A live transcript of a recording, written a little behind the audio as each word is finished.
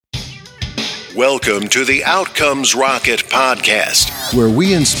Welcome to the Outcomes Rocket podcast, where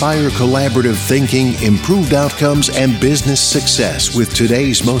we inspire collaborative thinking, improved outcomes, and business success with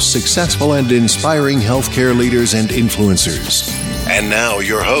today's most successful and inspiring healthcare leaders and influencers. And now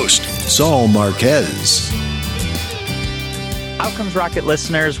your host, Saul Marquez. Outcomes Rocket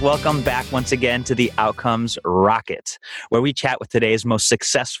listeners, welcome back once again to the Outcomes Rocket, where we chat with today's most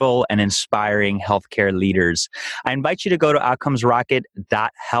successful and inspiring healthcare leaders. I invite you to go to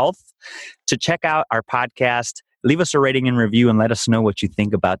outcomesrocket.health to check out our podcast, leave us a rating and review, and let us know what you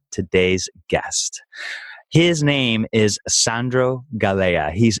think about today's guest. His name is Sandro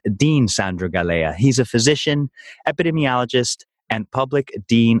Galea. He's Dean Sandro Galea. He's a physician, epidemiologist, and public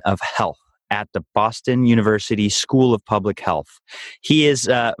dean of health at the Boston University School of Public Health. He is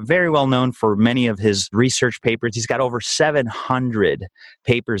very well known for many of his research papers. He's got over 700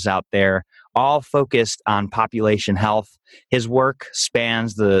 papers out there, all focused on population health. His work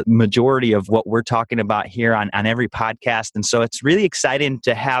spans the majority of what we're talking about here on every podcast. And so it's really exciting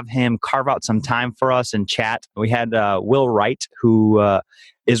to have him carve out some time for us and chat. We had Will Wright, who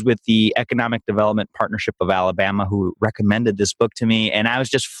is with the Economic Development Partnership of Alabama, who recommended this book to me. And I was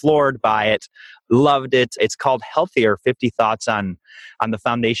just floored by it, loved it. It's called Healthier, 50 Thoughts on the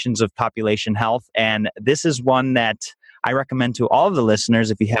Foundations of Population Health. And this is one that I recommend to all of the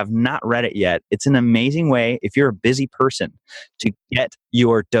listeners if you have not read it yet. It's an amazing way, if you're a busy person, to get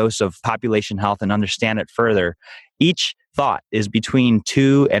your dose of population health and understand it further. Each thought is between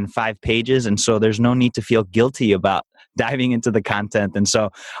 2 and 5 pages, and so there's no need to feel guilty about diving into the content. And so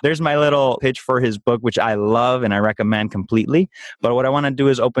there's my little pitch for his book, which I love and I recommend completely. But what I want to do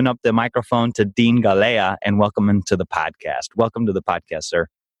is open up the microphone to Dean Galea and welcome him to the podcast. Welcome to the podcast, sir.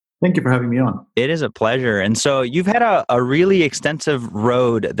 Thank you for having me on. It is a pleasure. And so you've had a really extensive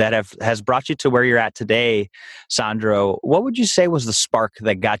road that has brought you to where you're at today, Sandro. What would you say was the spark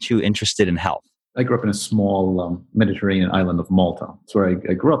that got you interested in health? I grew up in a small Mediterranean island of Malta. That's where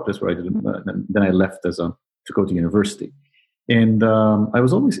I grew up. That's where I did. Then I left to go to university. And I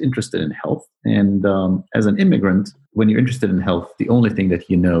was always interested in health. And as an immigrant, when you're interested in health, the only thing that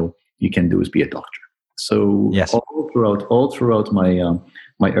you can do is be a doctor. So yes. all throughout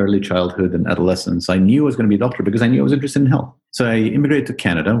my early childhood and adolescence, I knew I was going to be a doctor because I knew I was interested in health. So I immigrated to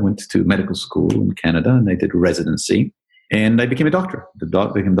Canada, went to medical school in Canada, and I did residency. And I became a doctor.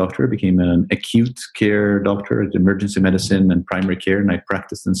 Became an acute care doctor at emergency medicine and primary care, and I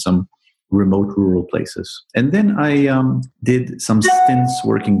practiced in some remote rural places. And then I did some stints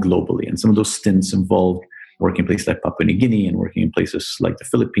working globally, and some of those stints involved working in places like Papua New Guinea and working in places like the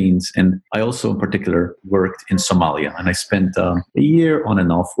Philippines. And I also in particular worked in Somalia. And I spent a year on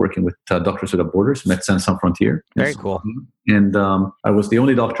and off working with Doctors Without Borders, Médecins Sans Frontières. Very cool. And I was the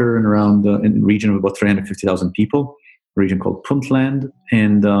only doctor in a region of about 350,000 people, a region called Puntland.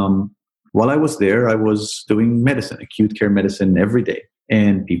 And while I was there, I was doing medicine, acute care medicine every day.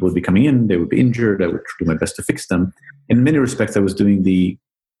 And people would be coming in, they would be injured, I would do my best to fix them. In many respects, I was doing the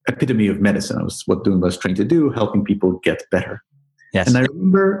epitome of medicine. I was trained to do, helping people get better. Yes. And I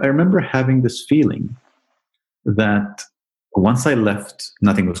remember having this feeling that once I left,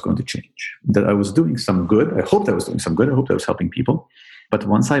 nothing was going to change. That I was doing some good. I hoped I was doing some good. I hoped I was helping people. But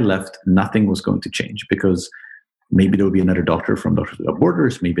once I left, nothing was going to change because maybe there would be another doctor from Doctors Without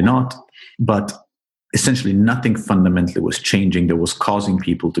Borders, maybe not. But essentially nothing fundamentally was changing that was causing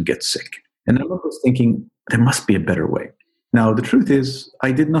people to get sick. And I was thinking, there must be a better way. Now, the truth is,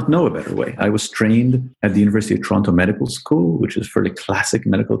 I did not know a better way. I was trained at the University of Toronto Medical School, which is fairly classic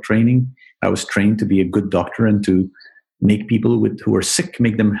medical training. I was trained to be a good doctor and to make people who are sick,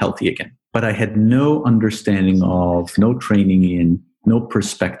 make them healthy again. But I had no understanding of, no training in, no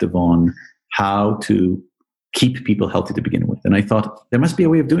perspective on how to keep people healthy to begin with. And I thought, there must be a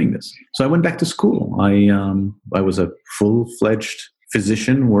way of doing this. So I went back to school. I was a full-fledged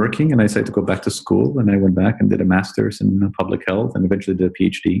physician working, and I decided to go back to school, and I went back and did a master's in public health and eventually did a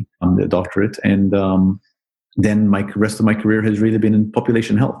PhD on the doctorate. And then my rest of my career has really been in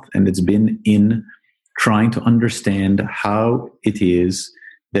population health, and it's been in trying to understand how it is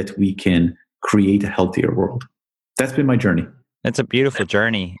that we can create a healthier world. That's been my journey. It's a beautiful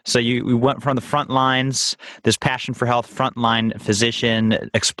journey. So we went from the front lines, this passion for health, frontline physician,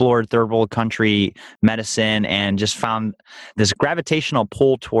 explored third world country medicine, and just found this gravitational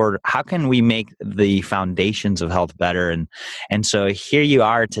pull toward how can we make the foundations of health better. And so here you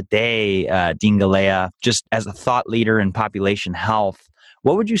are today, Dean Galea, just as a thought leader in population health.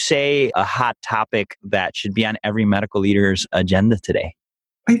 What would you say a hot topic that should be on every medical leader's agenda today?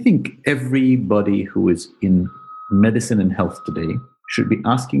 I think everybody who is in medicine and health today should be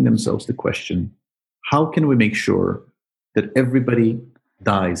asking themselves the question, how can we make sure that everybody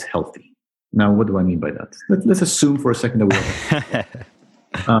dies healthy? Now, what do I mean by that? Let's assume for a second that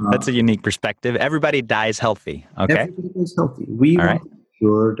we That's a unique perspective. Everybody dies healthy. Okay. Everybody is healthy. We All want right. to make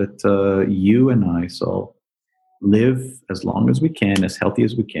sure that you and I live as long as we can, as healthy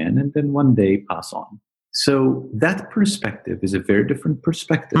as we can, and then one day pass on. So that perspective is a very different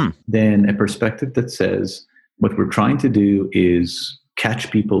perspective than a perspective that says what we're trying to do is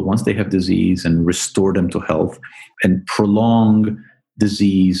catch people once they have disease and restore them to health and prolong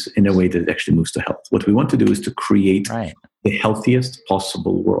disease in a way that actually moves to health. What we want to do is to create the healthiest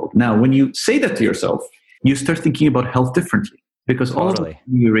possible world. Now, when you say that to yourself, you start thinking about health differently, because all of a sudden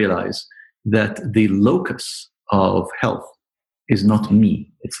you realize that the locus of health is not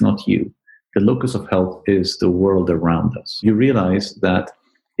me, it's not you. The locus of health is the world around us. You realize that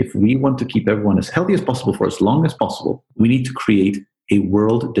if we want to keep everyone as healthy as possible for as long as possible, we need to create a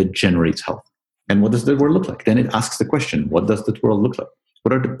world that generates health. And what does that world look like? Then it asks the question, what does that world look like?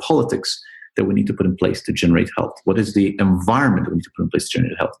 What are the politics that we need to put in place to generate health? What is the environment that we need to put in place to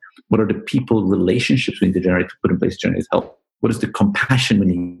generate health? What are the people relationships we need to put in place to generate health? What is the compassion we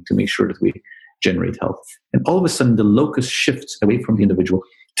need to make sure that we generate health? And all of a sudden, the locus shifts away from the individual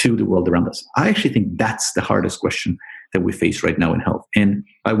to the world around us. I actually think that's the hardest question that we face right now in health. And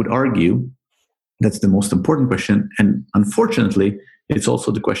I would argue that's the most important question. And unfortunately, it's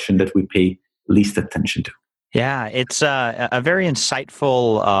also the question that we pay least attention to. Yeah, it's a very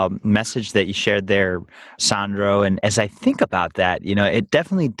insightful message that you shared there, Sandro. And as I think about that, it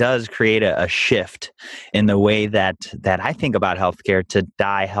definitely does create a shift in the way that I think about healthcare to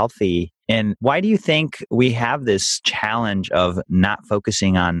die healthy. And why do you think we have this challenge of not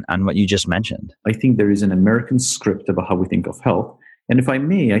focusing on what you just mentioned? I think there is an American script about how we think of health. And if I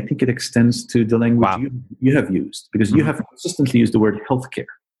may, I think it extends to the language you have used, because you have consistently used the word healthcare.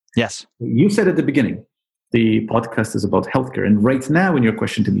 Yes. You said at the beginning, the podcast is about healthcare. And right now in your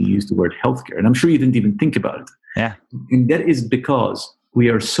question to me, you used the word healthcare. And I'm sure you didn't even think about it. Yeah. And that is because we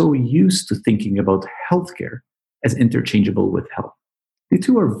are so used to thinking about healthcare as interchangeable with health. The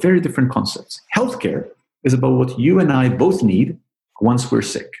two are very different concepts. Healthcare is about what you and I both need once we're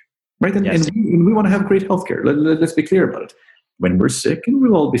sick, right? And, yes. and we want to have great healthcare. Let's be clear about it. When we're sick, and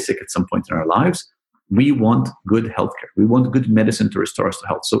we'll all be sick at some point in our lives, we want good healthcare. We want good medicine to restore us to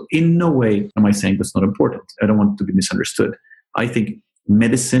health. So in no way am I saying that's not important. I don't want to be misunderstood. I think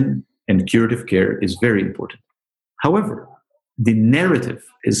medicine and curative care is very important. However, the narrative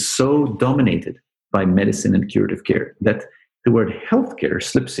is so dominated by medicine and curative care that the word healthcare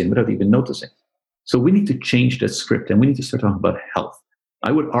slips in without even noticing. So we need to change that script and we need to start talking about health.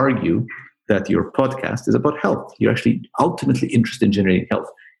 I would argue that your podcast is about health. You're actually ultimately interested in generating health.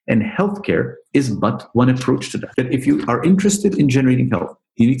 And healthcare is but one approach to that. That if you are interested in generating health,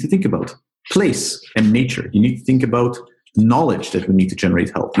 you need to think about place and nature. You need to think about knowledge that we need to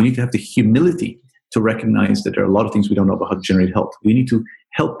generate health. You need to have the humility to recognize that there are a lot of things we don't know about how to generate health. We need to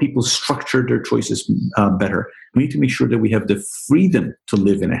help people structure their choices better. We need to make sure that we have the freedom to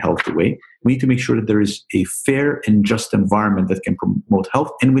live in a healthy way. We need to make sure that there is a fair and just environment that can promote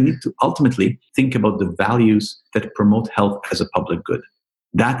health. And we need to ultimately think about the values that promote health as a public good.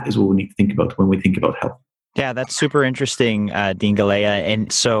 That is what we need to think about when we think about health. Yeah, that's super interesting, Dean Galea.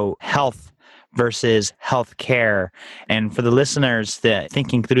 And so health versus healthcare. And for the listeners that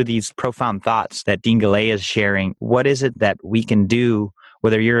thinking through these profound thoughts that Dean Galea is sharing, what is it that we can do,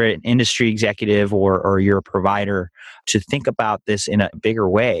 whether you're an industry executive or you're a provider, to think about this in a bigger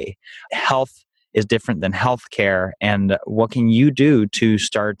way? Health is different than healthcare. And what can you do to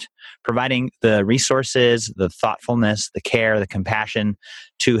start providing the resources, the thoughtfulness, the care, the compassion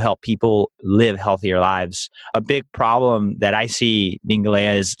to help people live healthier lives? A big problem that I see, Dean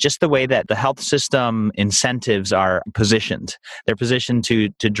Galea, is just the way that the health system incentives are positioned. They're positioned to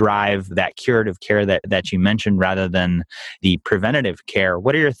drive that curative care that you mentioned rather than the preventative care.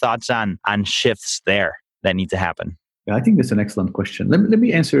 What are your thoughts on shifts there that need to happen? Yeah, I think that's an excellent question. Let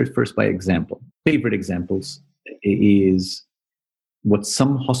me answer it first by example. Favorite examples is what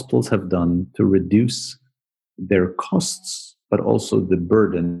some hospitals have done to reduce their costs, but also the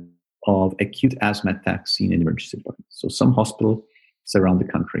burden of acute asthma attacks seen in emergency departments. So some hospitals around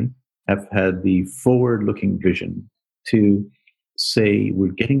the country have had the forward-looking vision to say,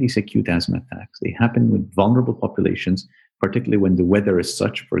 we're getting these acute asthma attacks. They happen with vulnerable populations, particularly when the weather is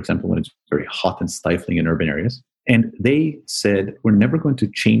such, for example, when it's very hot and stifling in urban areas. And they said, we're never going to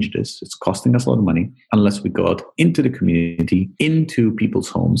change this. It's costing us a lot of money unless we go out into the community, into people's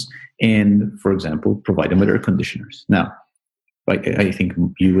homes, and, for example, provide them with air conditioners. Now, I think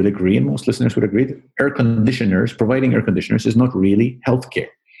you would agree, and most listeners would agree, that providing air conditioners is not really healthcare.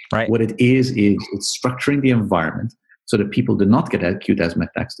 Right. What it is it's structuring the environment so that people do not get acute asthma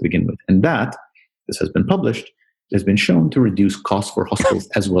attacks to begin with. And that, this has been published, has been shown to reduce costs for hospitals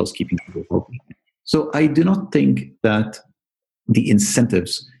as well as keeping people healthy. So I do not think that the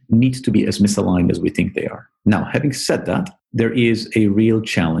incentives need to be as misaligned as we think they are. Now, having said that, there is a real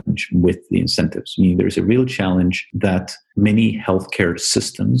challenge with the incentives. Meaning there's a real challenge that many healthcare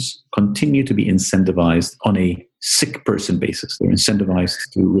systems continue to be incentivized on a sick person basis. They're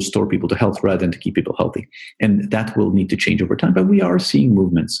incentivized to restore people to health rather than to keep people healthy. And that will need to change over time. But we are seeing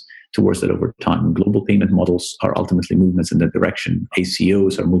movements towards that over time. Global payment models are ultimately movements in that direction.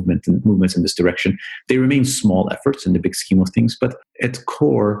 ACOs are movements in this direction. They remain small efforts in the big scheme of things. But at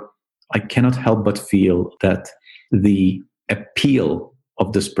core, I cannot help but feel that the appeal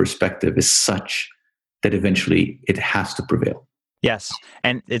of this perspective is such that eventually it has to prevail. Yes.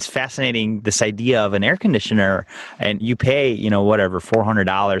 And it's fascinating, this idea of an air conditioner, and you pay, whatever,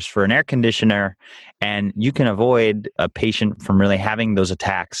 $400 for an air conditioner, and you can avoid a patient from really having those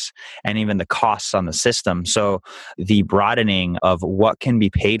attacks and even the costs on the system. So the broadening of what can be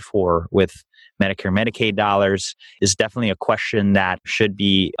paid for with Medicare, Medicaid dollars is definitely a question that should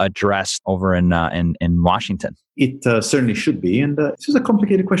be addressed over in Washington. It certainly should be, and this is a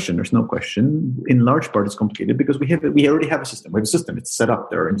complicated question. There's no question. In large part, it's complicated because we already have a system. We have a system. It's set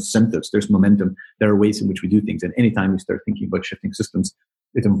up. There are incentives. There's momentum. There are ways in which we do things. And anytime you start thinking about shifting systems,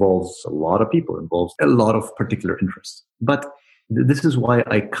 it involves a lot of people. It involves a lot of particular interests. But this is why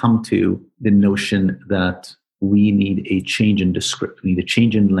I come to the notion that we need a change in the script. We need a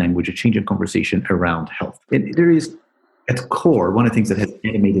change in language, a change in conversation around health. And there is, at core, one of the things that has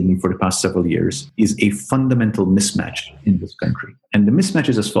animated me for the past several years is a fundamental mismatch in this country. And the mismatch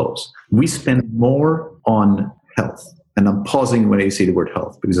is as follows. We spend more on health. And I'm pausing when I say the word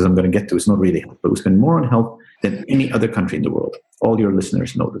health, because as I'm going to get to, it's not really health, but we spend more on health than any other country in the world. All your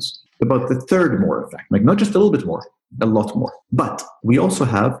listeners know this. About the third more, in fact, like not just a little bit more, a lot more. But we also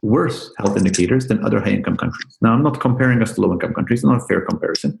have worse health indicators than other high-income countries. Now, I'm not comparing us to low-income countries. It's not a fair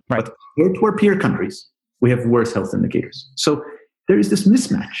comparison. Right. But compared to our peer countries, we have worse health indicators. So there is this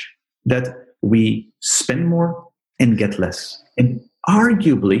mismatch that we spend more and get less. And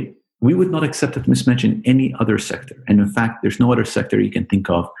arguably, we would not accept that mismatch in any other sector. And in fact, there's no other sector you can think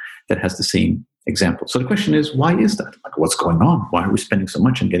of that has the same example. So the question is, why is that? Like, what's going on? Why are we spending so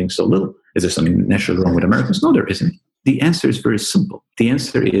much and getting so little? Is there something naturally wrong with Americans? No, there isn't. The answer is very simple. The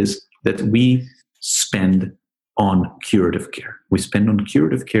answer is that we spend on curative care. We spend on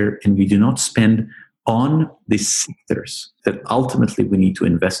curative care, and we do not spend on the sectors that ultimately we need to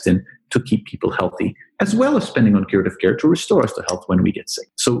invest in to keep people healthy, as well as spending on curative care to restore us to health when we get sick.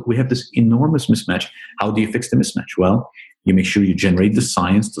 So we have this enormous mismatch. How do you fix the mismatch? Well, you make sure you generate the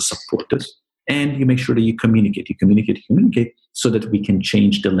science to support this, and you make sure that you communicate so that we can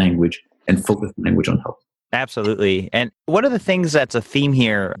change the language and focus the language on health. Absolutely. And one of the things that's a theme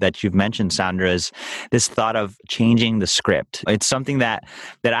here that you've mentioned, Sandro, is this thought of changing the script. It's something that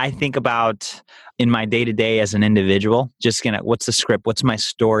I think about in my day-to-day as an individual. Just what's the script? What's my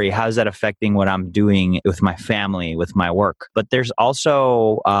story? How is that affecting what I'm doing with my family, with my work? But there's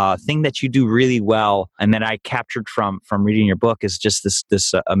also a thing that you do really well, and that I captured from reading your book, is just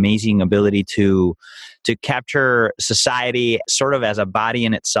this amazing ability to capture society sort of as a body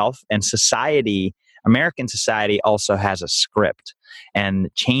in itself. And American society also has a script, and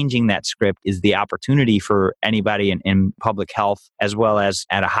changing that script is the opportunity for anybody in public health as well as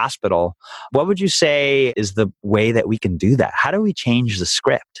at a hospital. What would you say is the way that we can do that? How do we change the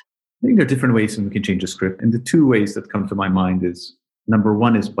script? I think there are different ways that we can change the script. And the two ways that come to my mind is, number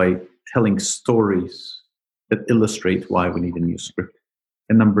one is by telling stories that illustrate why we need a new script.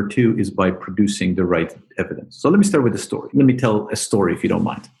 And number two is by producing the right evidence. So let me start with a story. Let me tell a story, if you don't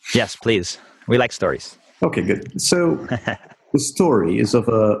mind. Yes, please. We like stories. Okay, good. So the story is of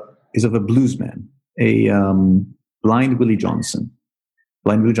a bluesman, a blind Willie Johnson.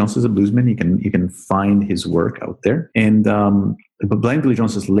 Blind Willie Johnson is a bluesman. You can find his work out there. And Blind Willie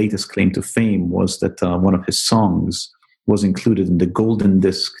Johnson's latest claim to fame was that one of his songs was included in the golden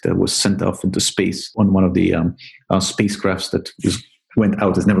disc that was sent off into space on one of the spacecrafts that went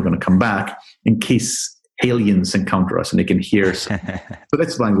out, is never going to come back, in case aliens encounter us and they can hear. So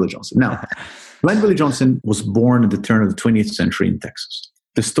that's Blind Willie Johnson. Now, Blind Willie Johnson was born at the turn of the 20th century in Texas.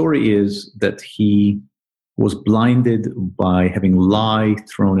 The story is that he was blinded by having lye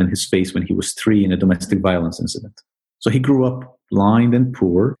thrown in his face when he was 3 in a domestic violence incident. So he grew up blind and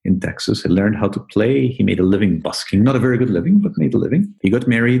poor in Texas. He learned how to play. He made a living busking. Not a very good living, but made a living. He got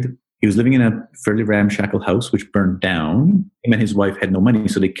married. He was living in a fairly ramshackle house, which burned down. Him and his wife had no money,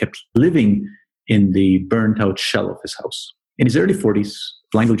 so they kept living in the burnt out shell of his house. In his early 40s,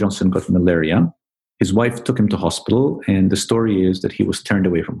 Blind Willie Johnson got malaria, His wife took him to hospital, and the story is that he was turned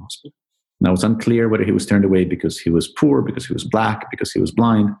away from hospital. Now, it's unclear whether he was turned away because he was poor, because he was black, because he was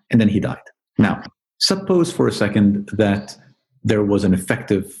blind, and then he died. Now, suppose for a second that there was an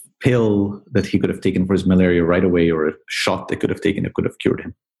effective pill that he could have taken for his malaria right away, or a shot they could have taken that could have cured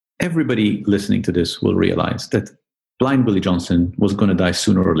him. Everybody listening to this will realize that blind Willie Johnson was going to die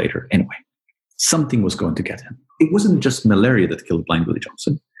sooner or later anyway. Something was going to get him. It wasn't just malaria that killed blind Willie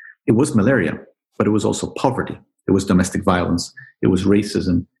Johnson. It was malaria, but it was also poverty. It was domestic violence. It was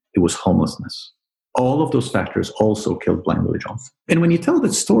racism. It was homelessness. All of those factors also killed blind Willie Johnson. And when you tell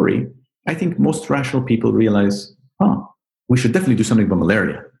that story, I think most rational people realize, we should definitely do something about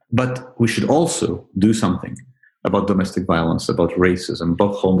malaria, but we should also do something about domestic violence, about racism,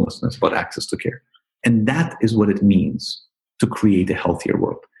 about homelessness, about access to care. And that is what it means to create a healthier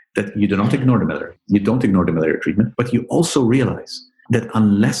world. That you do not ignore the malaria, you don't ignore the malaria treatment, but you also realize that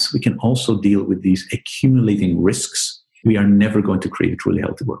unless we can also deal with these accumulating risks, we are never going to create a truly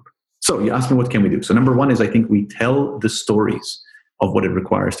healthy world. So you asked me, what can we do? So number one is I think we tell the stories of what it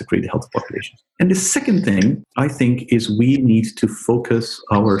requires to create a healthy population. And the second thing, I think, is we need to focus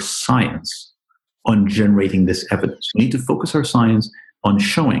our science on generating this evidence. We need to focus our science on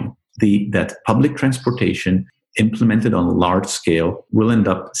showing that public transportation implemented on a large scale will end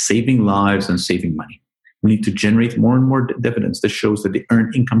up saving lives and saving money. We need to generate more and more evidence that shows that the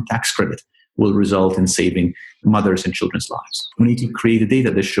earned income tax credit will result in saving mothers and children's lives. We need to create a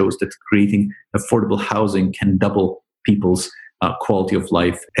data that shows that creating affordable housing can double people's quality of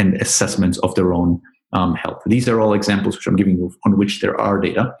life and assessments of their own health. These are all examples which I'm giving you on which there are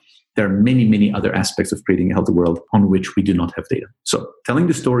data. There are many, many other aspects of creating a healthy world on which we do not have data. So telling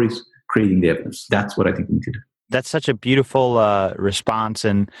the stories, creating the evidence, that's what I think we need to do. That's such a beautiful response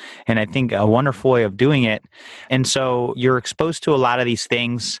and I think a wonderful way of doing it. And so you're exposed to a lot of these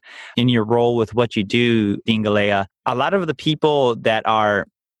things in your role with what you do, being Galea. A lot of the people that are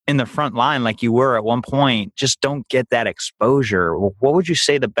in the front line, like you were at one point, just don't get that exposure. What would you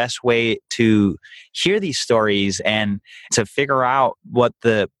say the best way to hear these stories and to figure out what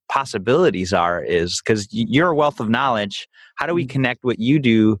the possibilities are is? Because you're a wealth of knowledge. How do we connect what you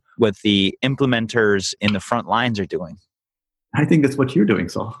do with the implementers in the front lines are doing? I think that's what you're doing,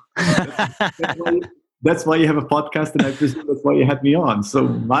 Saul. That's why you have a podcast, and I presume that's why you had me on. So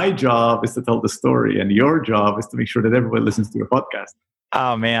my job is to tell the story, and your job is to make sure that everyone listens to your podcast.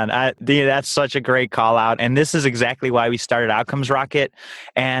 Oh man, that's such a great call out. And this is exactly why we started Outcomes Rocket.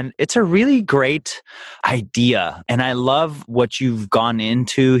 And it's a really great idea. And I love what you've gone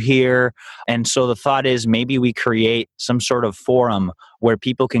into here. And so the thought is maybe we create some sort of forum where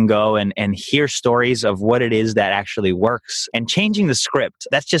people can go and hear stories of what it is that actually works and changing the script.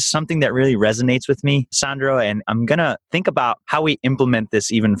 That's just something that really resonates with me, Sandro. And I'm going to think about how we implement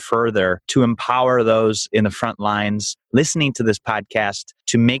this even further to empower those in the front lines listening to this podcast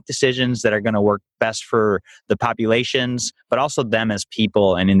to make decisions that are going to work best for the populations, but also them as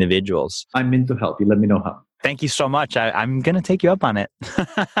people and individuals. I'm in to help you. Let me know how. Thank you so much. I'm going to take you up on it.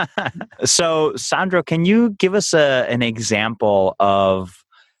 So, Sandro, can you give us an example of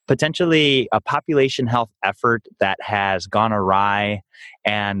potentially a population health effort that has gone awry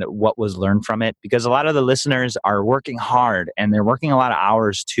and what was learned from it? Because a lot of the listeners are working hard and they're working a lot of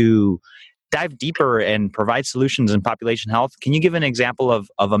hours to dive deeper and provide solutions in population health. Can you give an example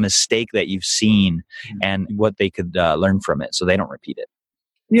of a mistake that you've seen and what they could learn from it so they don't repeat it?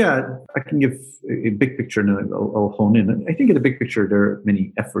 Yeah, I can give a big picture and I'll hone in. I think in the big picture, there are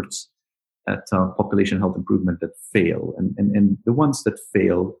many efforts at population health improvement that fail. And the ones that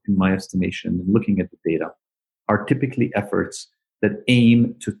fail, in my estimation, looking at the data, are typically efforts that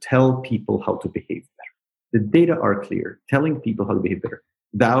aim to tell people how to behave better. The data are clear, telling people how to behave better.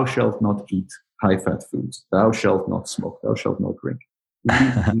 Thou shalt not eat high-fat foods. Thou shalt not smoke. Thou shalt not drink.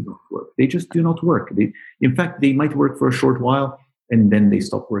 These do not work. They just do not work. In fact, they might work for a short while, and then they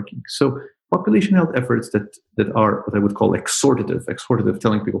stop working. So population health efforts that are what I would call exhortative,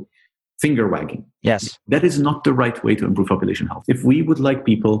 telling people, finger wagging. Yes. That is not the right way to improve population health. If we would like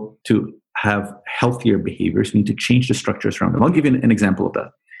people to have healthier behaviors, we need to change the structures around them. I'll give you an example of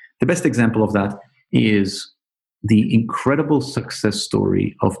that. The best example of that is the incredible success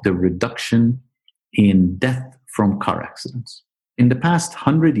story of the reduction in death from car accidents. In the past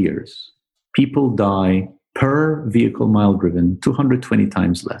 100 years, people die per vehicle mile driven 220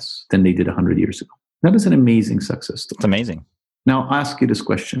 times less than they did 100 years ago. That is an amazing success story. It's amazing. Now, I'll ask you this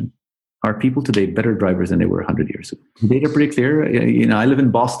question. Are people today better drivers than they were 100 years ago? Data are pretty clear. I live in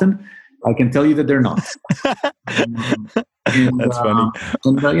Boston. I can tell you that they're not. And, That's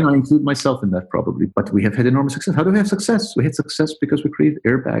funny. I include myself in that probably. But we have had enormous success. How do we have success? We had success because we created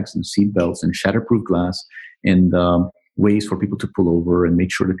airbags and seat belts and shatterproof glass and ways for people to pull over and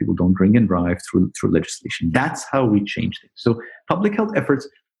make sure that people don't drink and drive through legislation. That's how we change things. So public health efforts.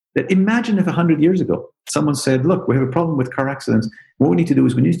 That imagine if 100 years ago someone said, look, we have a problem with car accidents. What we need to do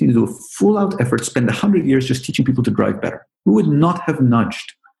is we need to do a full-out effort, spend 100 years just teaching people to drive better. We would not have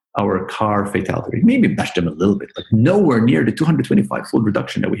nudged our car fatality rate. Maybe nudged them a little bit, but nowhere near the 225-fold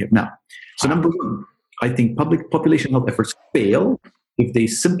reduction that we have now. So number one, I think public population health efforts fail if they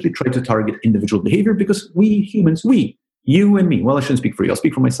simply try to target individual behavior because we humans, you and me, well, I shouldn't speak for you, I'll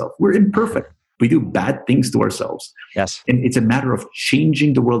speak for myself. We're imperfect. We do bad things to ourselves. Yes. And it's a matter of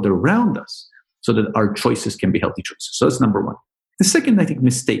changing the world around us so that our choices can be healthy choices. So that's number one. The second, I think,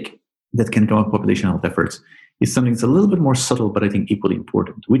 mistake that can come up with population health efforts is something that's a little bit more subtle, but I think equally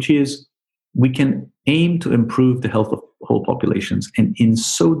important, which is we can aim to improve the health of whole populations. And in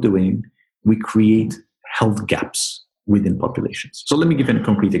so doing, we create health gaps within populations. So let me give you a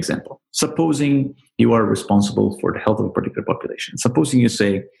concrete example. Supposing you are responsible for the health of a particular population. Supposing you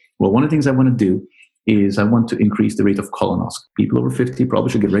say, well, one of the things I want to do is I want to increase the rate of colonoscopy. People over 50 probably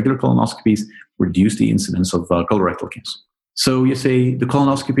should get regular colonoscopies, reduce the incidence of colorectal cancer. So you say the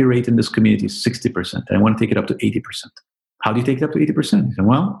colonoscopy rate in this community is 60%, and I want to take it up to 80%. How do you take it up to 80%? You say,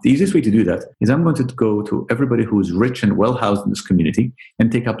 well, the easiest way to do that is I'm going to go to everybody who is rich and well-housed in this community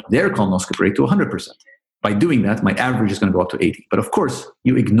and take up their colonoscopy rate to 100%. By doing that, my average is going to go up to 80. But of course,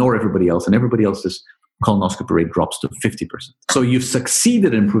 you ignore everybody else, and everybody else's colonoscopy rate drops to 50%. So you've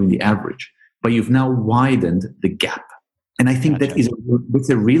succeeded in improving the average, but you've now widened the gap. And I think that's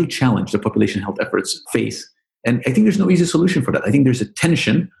a real challenge that population health efforts face. And I think there's no easy solution for that. I think there's a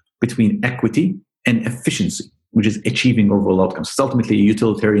tension between equity and efficiency, which is achieving overall outcomes. It's ultimately a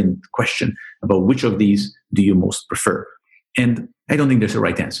utilitarian question about which of these do you most prefer. And I don't think there's a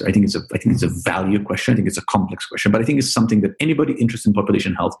right answer. I think it's a value question. I think it's a complex question, but I think it's something that anybody interested in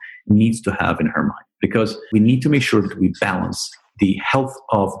population health needs to have in her mind, because we need to make sure that we balance the health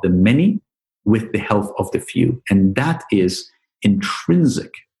of the many with the health of the few. And that is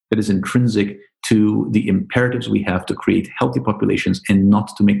intrinsic. That is intrinsic to the imperatives we have to create healthy populations and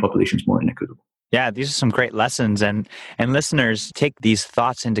not to make populations more inequitable. Yeah, these are some great lessons, and listeners, take these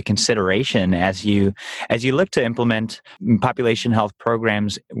thoughts into consideration as you look to implement population health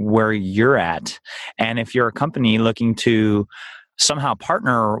programs where you're at. And if you're a company looking to somehow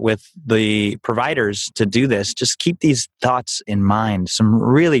partner with the providers to do this, just keep these thoughts in mind. Some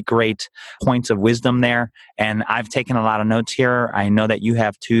really great points of wisdom there. And I've taken a lot of notes here. I know that you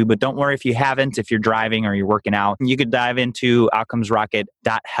have too, but don't worry if you haven't. If you're driving or you're working out, you could dive into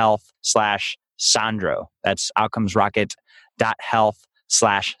outcomesrocket.health/Sandro. That's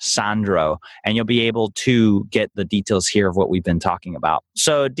outcomesrocket.health/Sandro, and you'll be able to get the details here of what we've been talking about.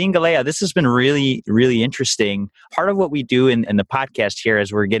 So, Dean Galea, this has been really, really interesting. Part of what we do in the podcast here,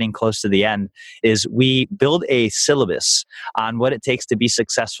 as we're getting close to the end, is we build a syllabus on what it takes to be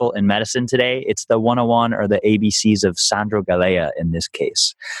successful in medicine today. It's the 101 or the ABCs of Sandro Galea in this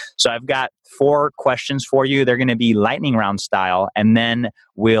case. So I've got 4 questions for you. They're going to be lightning round style, and then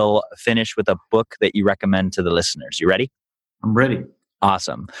we'll finish with a book that you recommend to the listeners. You ready? I'm ready.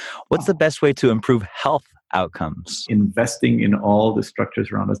 Awesome. What's the best way to improve health outcomes? Investing in all the structures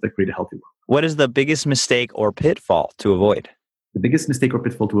around us that create a healthy world. What is the biggest mistake or pitfall to avoid? The biggest mistake or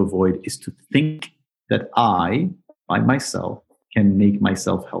pitfall to avoid is to think that I, by myself, can make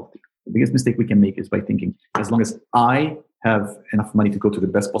myself healthy. The biggest mistake we can make is by thinking, as long as I have enough money to go to the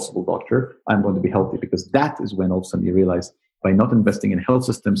best possible doctor, I'm going to be healthy. Because that is when all of a sudden you realize, by not investing in health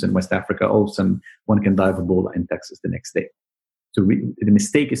systems in West Africa, all of a sudden one can die of Ebola in Texas the next day. So the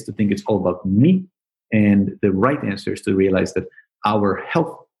mistake is to think it's all about me. And the right answer is to realize that our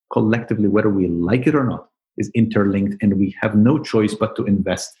health collectively, whether we like it or not, is interlinked, and we have no choice but to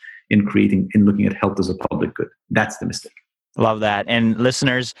invest in looking at health as a public good. That's the mistake. Love that. And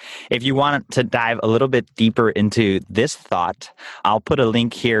listeners, if you want to dive a little bit deeper into this thought, I'll put a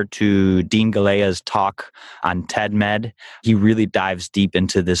link here to Dean Galea's talk on TEDMed. He really dives deep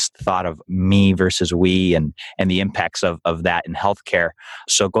into this thought of me versus we and the impacts of that in healthcare.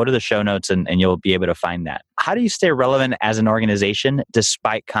 So go to the show notes and you'll be able to find that. How do you stay relevant as an organization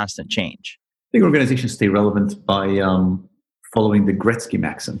despite constant change? I think organizations stay relevant by following the Gretzky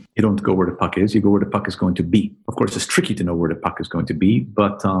maxim. You don't go where the puck is, you go where the puck is going to be. Of course, it's tricky to know where the puck is going to be,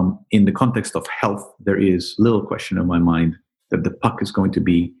 but in the context of health, there is little question in my mind that the puck is going to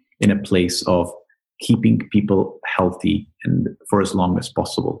be in a place of keeping people healthy and for as long as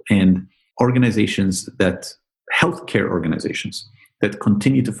possible. And healthcare organizations that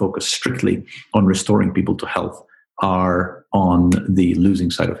continue to focus strictly on restoring people to health are on the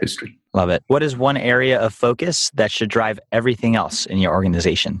losing side of history. Love it. What is one area of focus that should drive everything else in your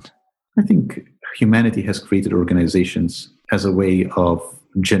organization? I think humanity has created organizations as a way of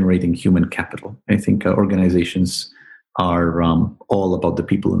generating human capital. I think organizations are all about the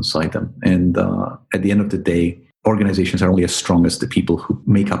people inside them. And at the end of the day, organizations are only as strong as the people who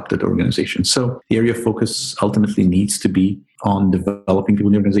make up that organization. So the area of focus ultimately needs to be on developing people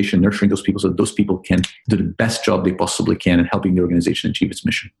in the organization, nurturing those people so that those people can do the best job they possibly can in helping the organization achieve its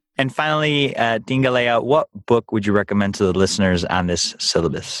mission. And finally, Dean Galea, what book would you recommend to the listeners on this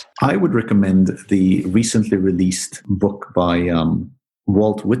syllabus? I would recommend the recently released book by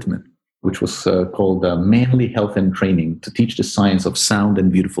Walt Whitman, which was called Manly Health and Training to Teach the Science of Sound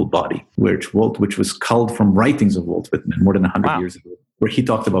and Beautiful Body, which was culled from writings of Walt Whitman more than 100 years ago, where he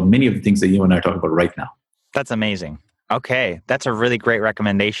talked about many of the things that you and I are talking about right now. That's amazing. Okay, that's a really great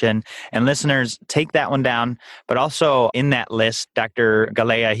recommendation. And listeners, take that one down. But also in that list, Dr.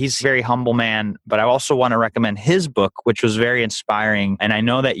 Galea, he's a very humble man, but I also want to recommend his book, which was very inspiring. And I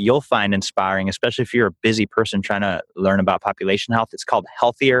know that you'll find inspiring, especially if you're a busy person trying to learn about population health. It's called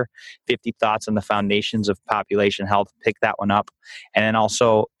Healthier, 50 Thoughts on the Foundations of Population Health. Pick that one up. And then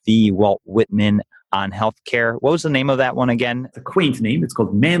also the Walt Whitman on healthcare. What was the name of that one again? It's a quaint name. It's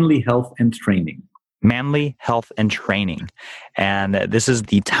called Manly Health and Training. Manly Health and Training. And this is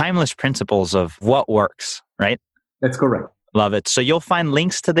the timeless principles of what works, right? That's correct. Love it. So you'll find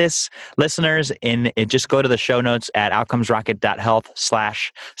links to this, listeners, just go to the show notes at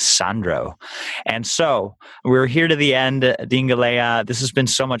outcomesrocket.health/Sandro. And so we're here to the end, Dean Galea. This has been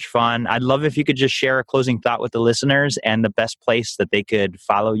so much fun. I'd love if you could just share a closing thought with the listeners and the best place that they could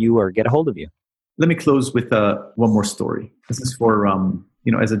follow you or get a hold of you. Let me close with one more story. This is for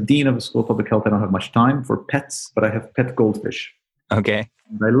as a dean of a school of public health, I don't have much time for pets, but I have pet goldfish. Okay.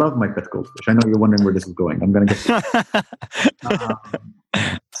 And I love my pet goldfish. I know you're wondering where this is going. I'm going to get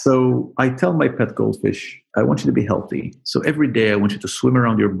So I tell my pet goldfish, I want you to be healthy. So every day I want you to swim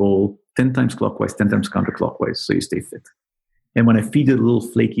around your bowl 10 times clockwise, 10 times counterclockwise, so you stay fit. And when I feed you the little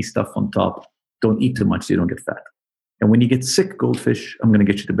flaky stuff on top, don't eat too much so you don't get fat. And when you get sick, goldfish, I'm going to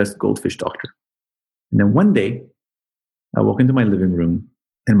get you the best goldfish doctor. And then one day, I walk into my living room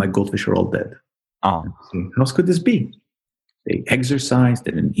and my goldfish are all dead. Oh. So how else could this be? They exercised,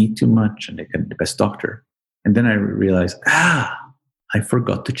 they didn't eat too much, and they got the best doctor. And then I realized, I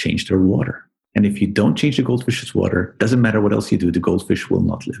forgot to change their water. And if you don't change the goldfish's water, doesn't matter what else you do, the goldfish will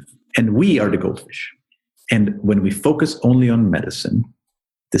not live. And we are the goldfish. And when we focus only on medicine,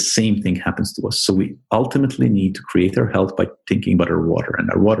 the same thing happens to us. So we ultimately need to create our health by thinking about our water.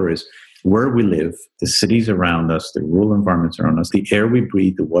 And our water is where we live, the cities around us, the rural environments around us, the air we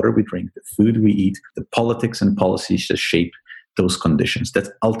breathe, the water we drink, the food we eat, the politics and policies that shape those conditions.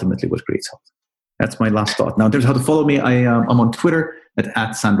 That's ultimately what creates health. That's my last thought. Now, in terms of how to follow me, I'm on Twitter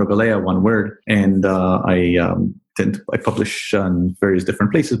at Sandro Galea, one word. And I publish on various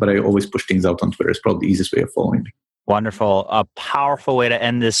different places, but I always push things out on Twitter. It's probably the easiest way of following me. Wonderful. A powerful way to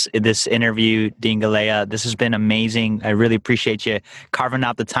end this interview, Dean Galea. This has been amazing. I really appreciate you carving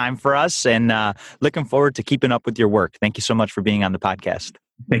out the time for us and looking forward to keeping up with your work. Thank you so much for being on the podcast.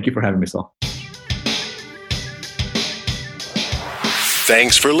 Thank you for having me, Saul.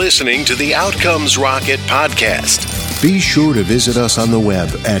 Thanks for listening to the Outcomes Rocket podcast. Be sure to visit us on the web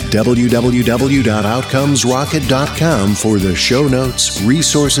at www.outcomesrocket.com for the show notes,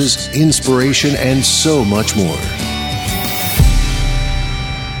 resources, inspiration, and so much more.